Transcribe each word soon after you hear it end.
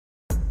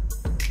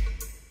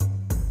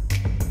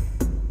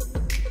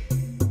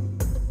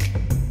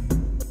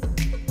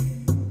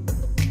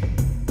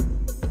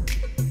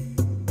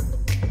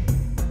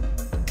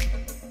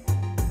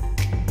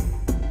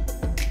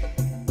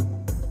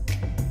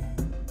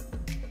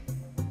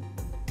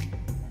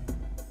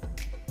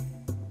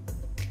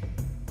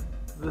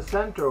The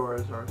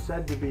Centaurs are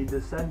said to be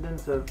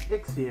descendants of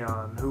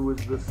Ixion, who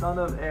was the son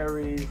of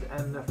Ares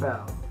and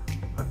Nephele,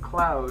 a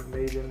cloud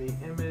made in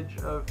the image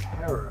of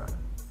Hera,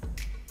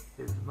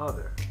 his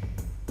mother.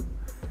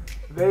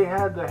 They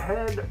had the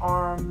head,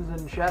 arms,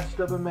 and chest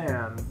of a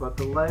man, but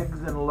the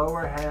legs and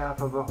lower half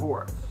of a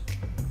horse.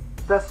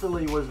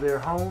 Thessaly was their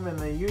home, and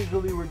they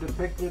usually were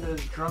depicted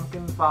as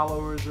drunken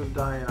followers of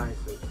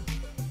Dionysus.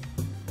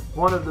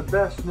 One of the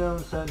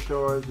best-known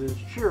centaurs is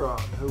Chiron,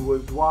 who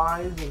was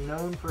wise and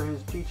known for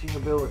his teaching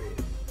abilities.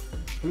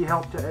 He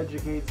helped to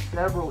educate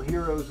several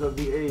heroes of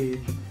the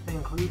age,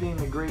 including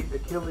the great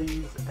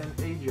Achilles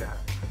and Ajax.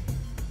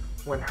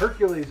 When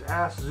Hercules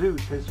asked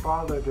Zeus, his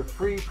father, to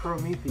free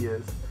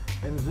Prometheus,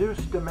 and Zeus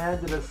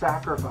demanded a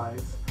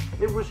sacrifice,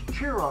 it was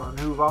Chiron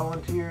who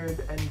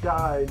volunteered and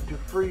died to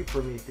free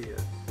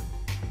Prometheus.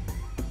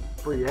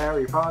 For you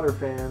Harry Potter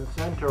fans,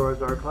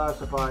 centaurs are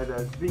classified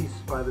as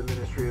beasts by the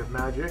Ministry of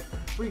Magic,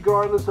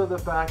 regardless of the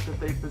fact that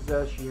they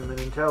possess human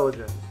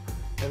intelligence.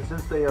 And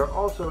since they are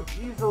also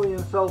easily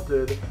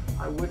insulted,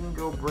 I wouldn't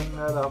go bring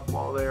that up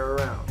while they're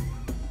around.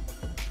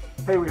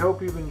 Hey, we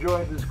hope you've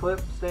enjoyed this clip.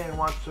 Stay and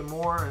watch some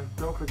more, and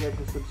don't forget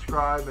to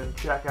subscribe and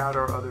check out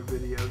our other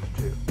videos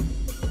too.